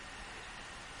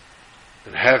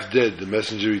 and half dead the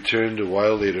messenger returned a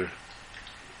while later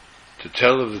to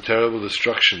tell of the terrible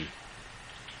destruction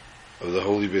of the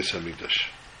holy Beis Hamikdash.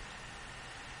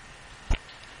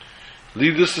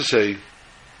 Needless to say,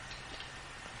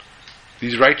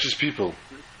 these righteous people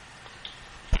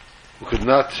who could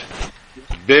not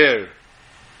bear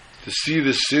to see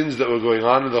the sins that were going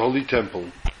on in the holy temple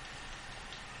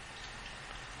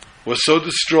were so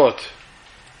distraught,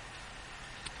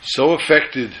 so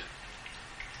affected,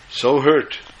 so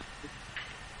hurt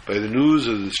by the news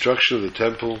of the destruction of the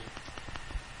temple.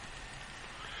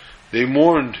 They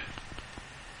mourned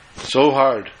so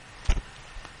hard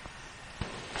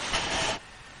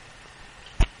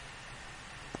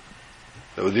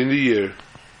that within the year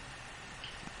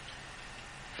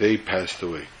they passed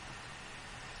away.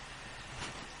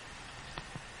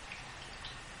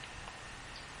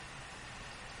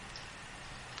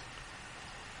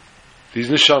 These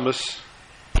neshamas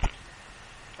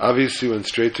obviously went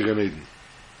straight to Gan Eden.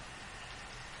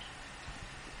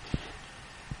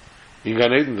 In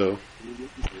Gan Eden, though,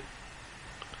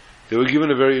 they were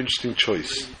given a very interesting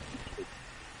choice.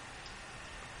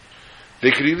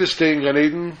 They could either stay in Gan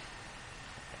Eden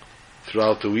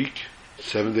throughout the week,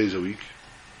 7 days a week,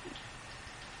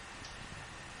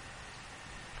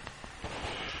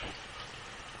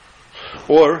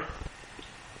 or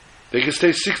they could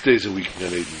stay 6 days a week in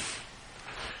Gan Eden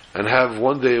and have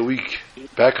 1 day a week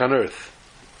back on earth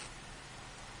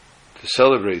to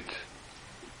celebrate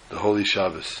the Holy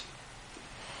Shabbos.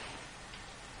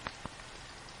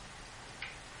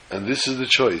 And this is the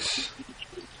choice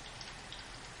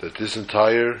that this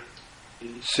entire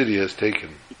city has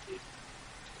taken.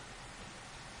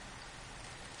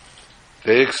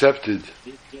 They accepted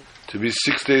to be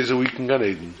 6 days a week in Gan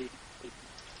Eden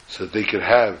so that they could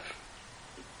have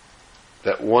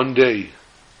that 1 day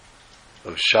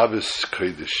of Shabbos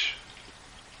Kodesh.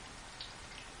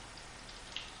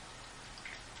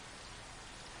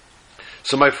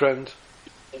 So my friend,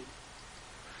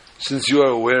 since you are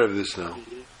aware of this now,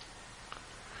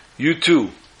 you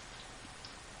too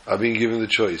are being given the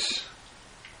choice,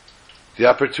 the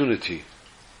opportunity.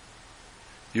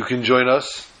 You can join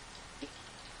us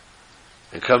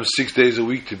and come 6 days a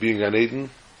week to be in Gan Eden,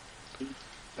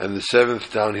 and the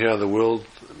 7th down here on the world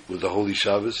with the Holy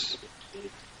Shabbos.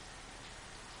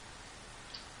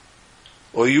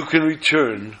 Or you can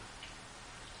return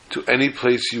to any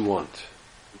place you want.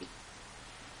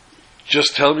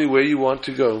 Just tell me where you want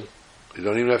to go. You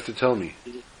don't even have to tell me.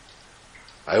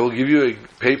 I will give you a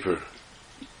paper,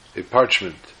 a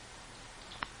parchment.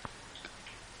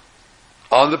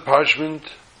 On the parchment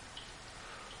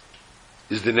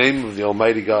is the name of the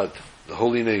Almighty God, the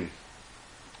holy name.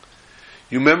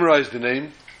 You memorize the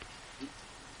name,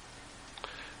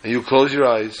 and you close your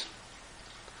eyes,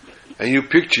 and you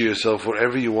picture yourself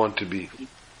wherever you want to be.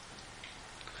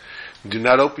 Do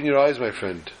not open your eyes, my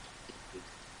friend,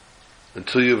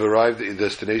 until you have arrived at your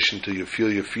destination, until you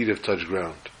feel your feet have touched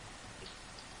ground.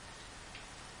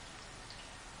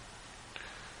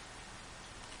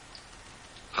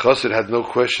 Chassid had no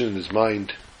question in his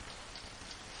mind.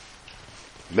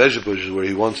 Mezhebush is where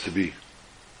he wants to be.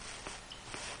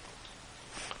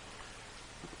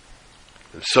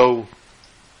 And so,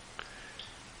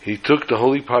 he took the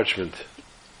holy parchment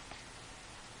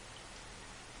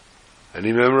and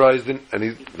he memorized it,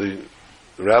 and the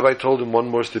rabbi told him one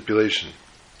more stipulation,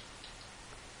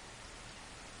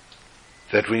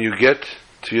 that when you get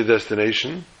to your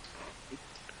destination,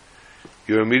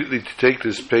 you're immediately to take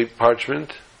this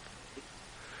parchment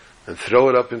and throw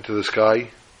it up into the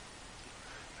sky,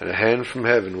 and a hand from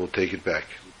heaven will take it back.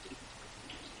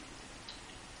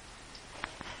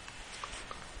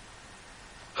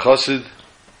 Chassid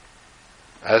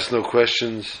asked no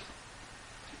questions,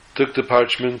 took the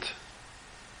parchment,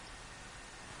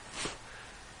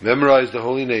 memorized the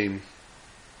holy name,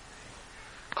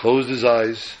 closed his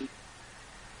eyes,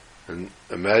 and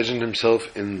imagined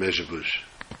himself in Mezhebush.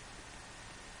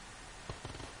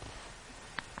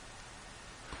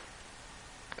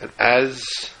 And as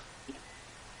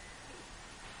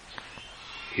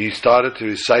he started to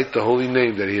recite the holy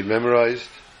name that he had memorized,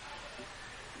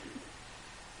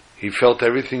 he felt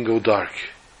everything go dark.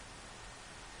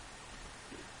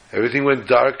 Everything went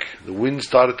dark, the wind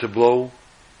started to blow,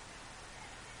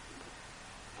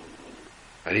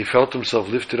 and he felt himself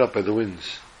lifted up by the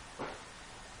winds.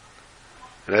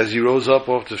 And as he rose up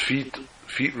off the feet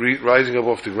rising up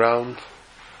off the ground,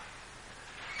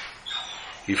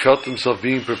 he felt himself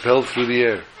being propelled through the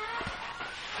air.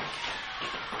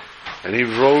 And he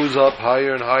rose up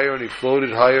higher and higher, and he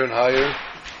floated higher and higher,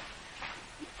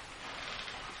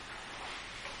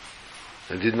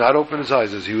 and did not open his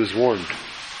eyes as he was warned.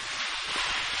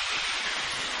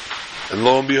 And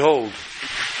lo and behold,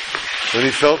 when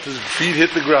he felt his feet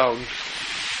hit the ground,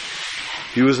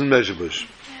 he was in Mezhebush.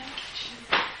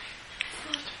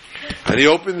 And he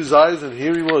opened his eyes, and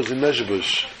here he was in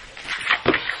Mezhebush.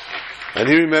 And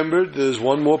he remembered there's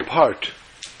one more part.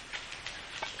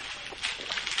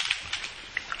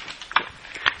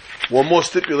 One more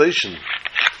stipulation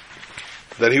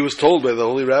that he was told by the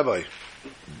holy rabbi.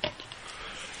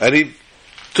 And he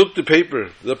took the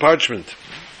paper, the parchment,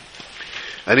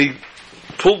 and he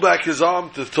pulled back his arm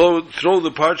to throw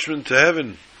the parchment to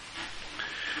heaven.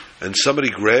 And somebody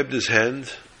grabbed his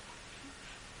hand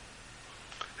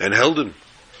and held him.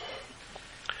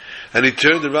 And he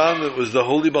turned around, it was the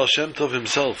holy Baal Shem Tov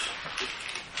himself.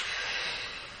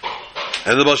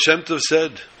 And the Baal Shem Tov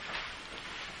said,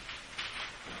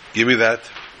 "Give me that.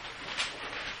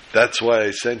 That's why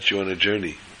I sent you on a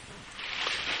journey.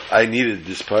 I needed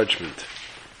this parchment.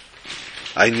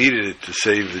 I needed it to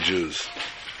save the Jews."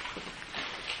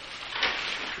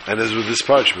 And as with this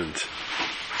parchment,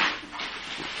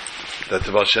 that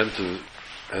the Baal Shem Tov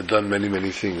had done many,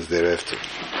 many things thereafter.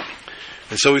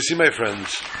 And so we see, my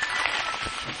friends,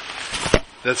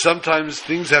 that sometimes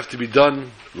things have to be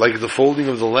done like the folding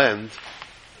of the land,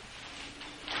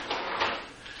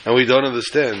 and we don't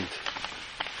understand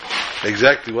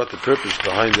exactly what the purpose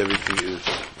behind everything is.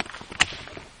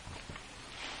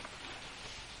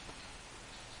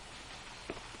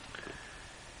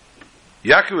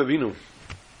 Yaakov Avinu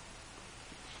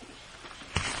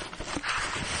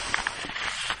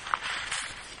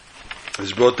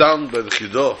is brought down by the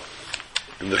Chidah,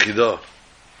 in the Chidah,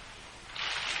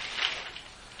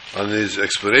 on his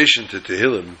explanation to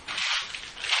Tehillim.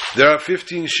 There are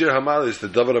 15 Shir Hamalis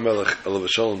that David HaMelech Alav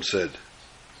Shalom said.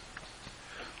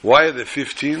 Why are there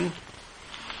 15?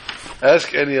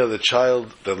 Ask any other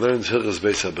child that learns Hilchos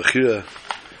Beis HaBechira,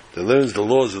 that learns the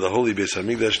laws of the holy Beis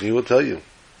HaMikdash, and he will tell you.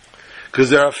 Because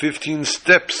there are 15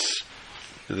 steps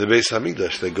in the Beis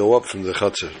HaMikdash that go up from the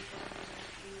Chatzar.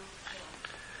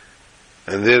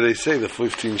 And there they say the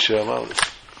 15 Shir Hamalis.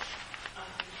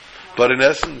 But in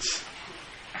essence,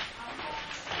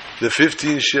 the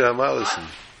 15 Shir Hamalis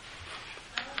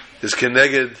is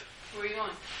connected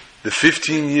the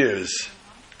 15 years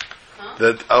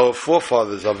that our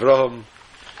forefathers, Avraham,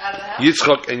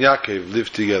 Yitzchak, and Yaakov,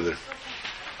 lived together.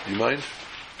 Do you mind?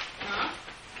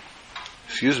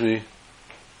 Excuse me.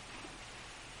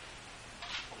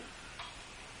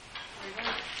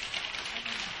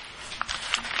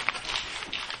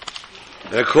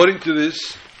 And according to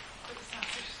this,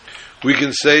 we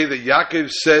can say that Yaakov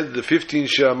said the 15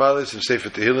 Shir Hamalis of Sefer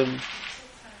Tehillim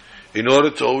in order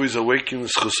to always awaken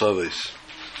Schusaves,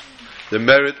 the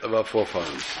merit of our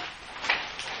forefathers.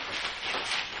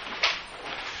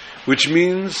 Which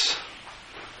means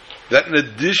that in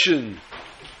addition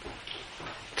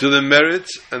to the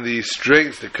merits and the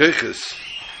strength, the koiches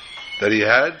that he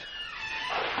had,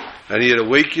 and he had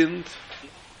awakened,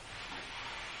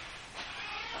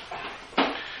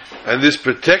 and this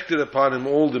protected upon him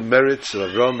all the merits of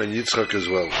Avraham and Yitzchak as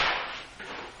well.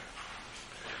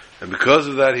 And because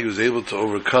of that, he was able to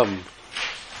overcome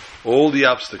all the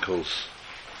obstacles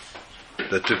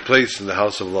that took place in the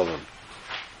house of Lavan.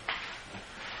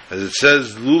 As it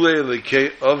says, Lule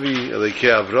Elekei Avi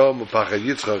Elekei Avraham Upachad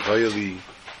Yitzchak Hayali.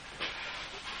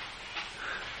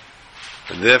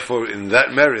 And therefore, in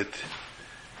that merit,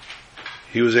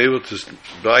 he was able to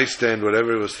bystand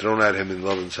whatever was thrown at him in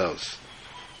Lavan's house.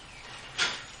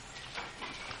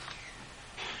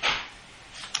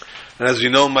 And as we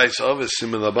know, Ma'asav is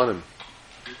Siman Labanim.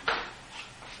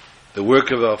 The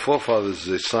work of our forefathers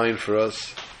is a sign for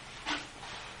us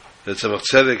that Tzemach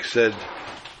Tzedek said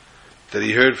that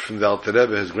he heard from the Alter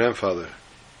Rebbe, his grandfather,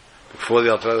 before the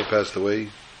Alter Rebbe passed away,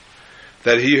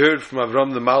 that he heard from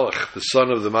Avram the Malach, the son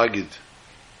of the Magid,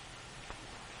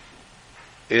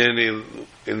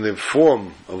 in the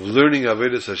form of learning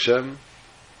Avodas Hashem,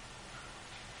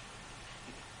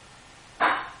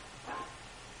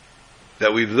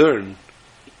 that we learn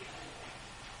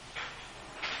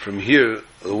from here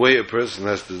the way a person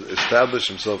has to establish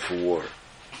himself for war.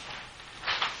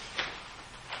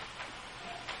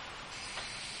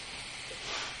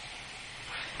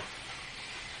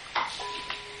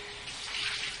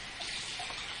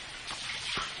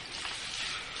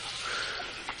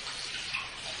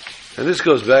 And this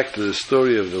goes back to the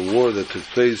story of the war that took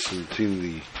place between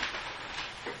the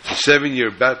 7-year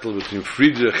battle between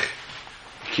Friedrich,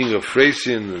 king of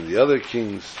Thracian, and the other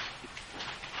kings.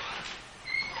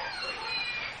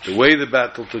 The way the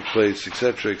battle took place,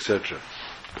 etc., etc.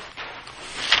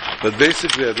 But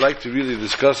basically, I'd like to really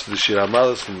discuss the Shir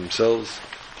HaMalos themselves.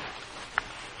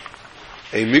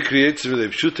 A Mikri Yitzim, the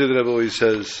Pshute, the Rebbe always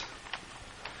says,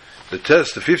 the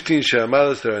 15 Shir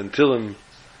HaMalos that are in Tillim,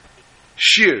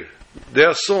 Shir, they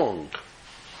are song.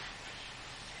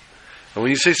 And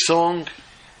when you say song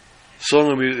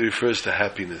immediately refers to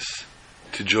happiness,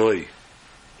 to joy.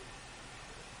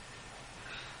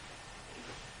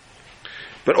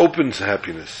 But opens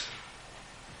happiness.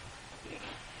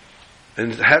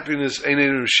 And happiness ain't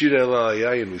in Shir Ela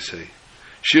Ayayin, we say.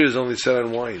 Shir is only said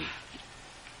on wine.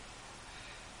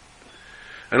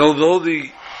 And although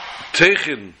the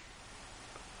Teichin,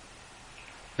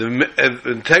 the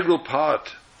integral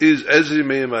part, is Ezri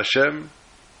Me'im Hashem,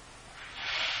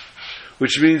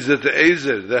 which means that the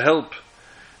Ezer, the help,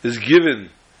 is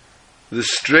given the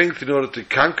strength in order to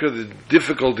conquer the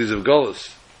difficulties of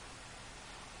Golus.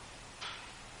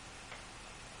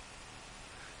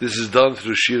 This is done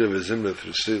through Shira V'Zimra,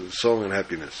 through song and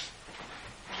happiness.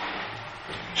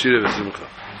 Shira V'Zimcha.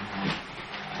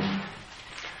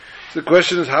 So the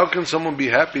question is, how can someone be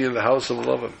happy in the house of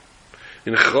Lavan?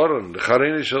 In Choron, the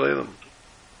Chareni Shalom.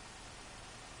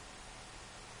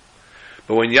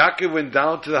 But when Yaakov went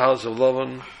down to the house of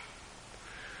Lavan,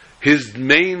 his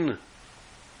main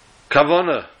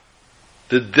kavana,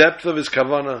 the depth of his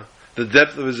kavana, the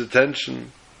depth of his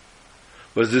attention,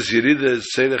 was this Yerida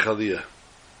Seirech Aliyah.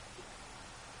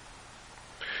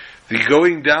 The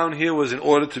going down here was in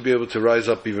order to be able to rise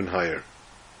up even higher.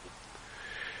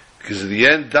 Because at the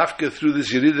end, Dafka, through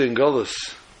this Yerida in Golus,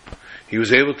 he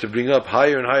was able to bring up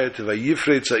higher and higher to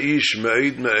Vayifrei Tzaish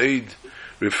Me'ed Me'ed,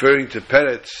 referring to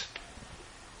Peretz,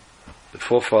 the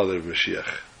forefather of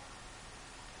Mashiach.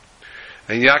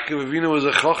 And Yaakov Avinu was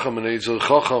a Chacham, and he's a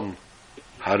Chacham,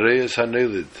 Hareis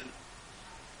HaNelid.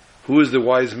 Who is the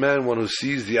wise man? One who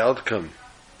sees the outcome.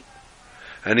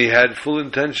 And he had full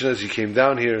intention as he came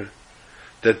down here,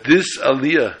 that this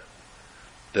Aliyah,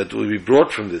 that will be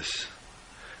brought from this,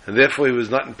 and therefore he was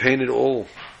not in pain at all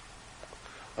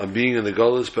on being in the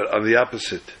Golus, but on the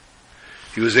opposite.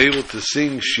 He was able to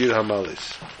sing Shir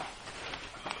HaMalos.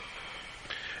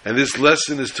 And this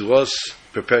lesson is to us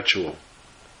perpetual.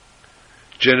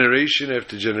 Generation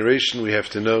after generation we have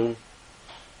to know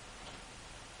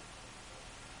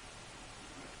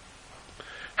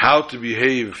how to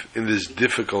behave in this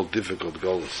difficult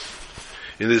Golus.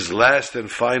 In this last and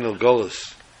final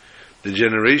Golus, the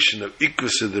generation of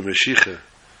Ikusa the Mashiach,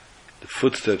 the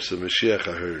footsteps of Mashiach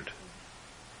are heard.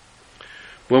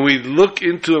 When we look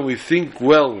into and we think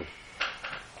well,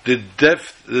 the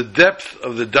depth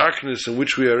of the darkness in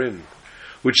which we are in,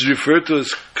 which is referred to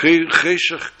as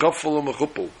Cheshach Kafel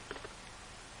Umachupel,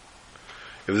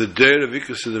 of the Deir of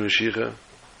Ikusa the Mashiach.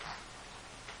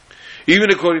 Even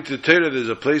according to the Torah, there's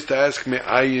a place to ask me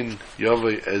Ayin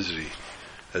Yavai Ezri,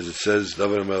 as it says,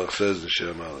 David HaMelech says in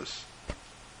Shir HaMalos.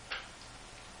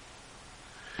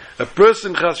 A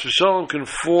person, Chas v'Shalom, can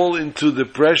fall into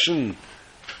depression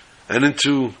and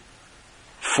into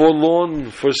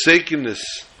forlorn forsakenness.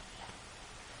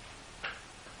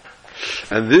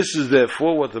 And this is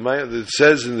therefore what it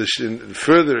says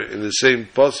further in the same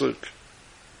pasuk,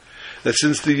 that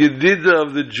since the Yedida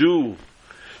of the Jew,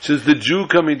 since the Jew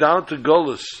coming down to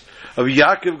Golus, of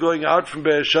Yaakov going out from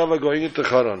Beersheva going into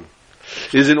Haran,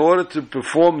 is in order to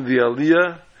perform the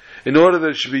Aliyah, in order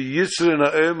that it should be Yisra and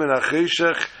Ha'em and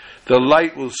Ha'cheshach, the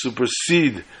light will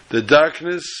supersede the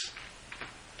darkness,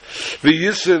 the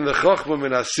Yisra and the Chochmah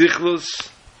and Ha'sichlus,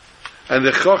 and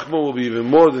the Chochmah will be even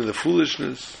more than the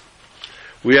foolishness.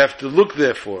 We have to look,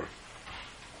 therefore,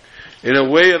 in a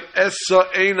way of Essa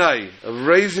Einai, of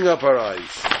raising up our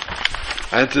eyes,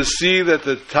 and to see that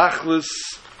the Tachlis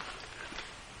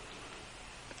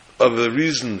of the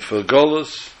reason for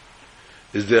Golus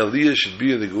is the Aliyah should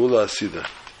be in the Geula Asidah,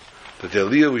 that the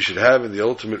Aliyah we should have in the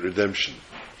ultimate redemption.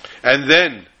 And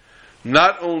then,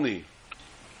 not only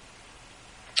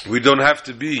we don't have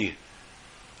to be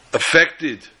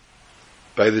affected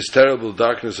by this terrible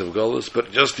darkness of Golus,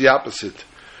 but just the opposite.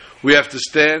 We have to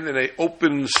stand in an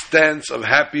open stance of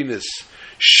happiness,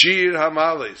 Shir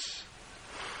Hamalis.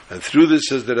 And through this,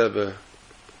 says the Rebbe,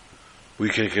 we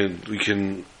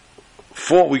can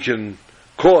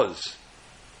cause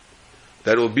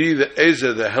that will be the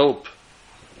Ezer, the help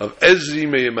of Ezri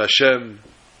Me'im Hashem,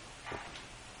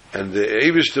 and the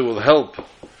Eivishter will help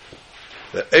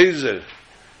the Ezer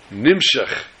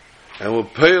Nimshach, and will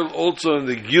pale also in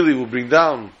the Gili, will bring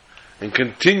down and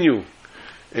continue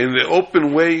in the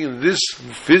open way in this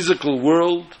physical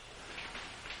world,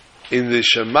 in the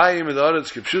Shamayim and the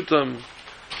Aretz Kipshutam,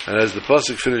 and as the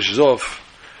pasuk finishes off,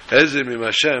 Ezri Me'im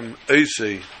Hashem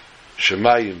Eisei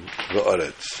Shamayim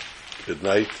v'Aretz. Good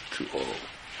night to all.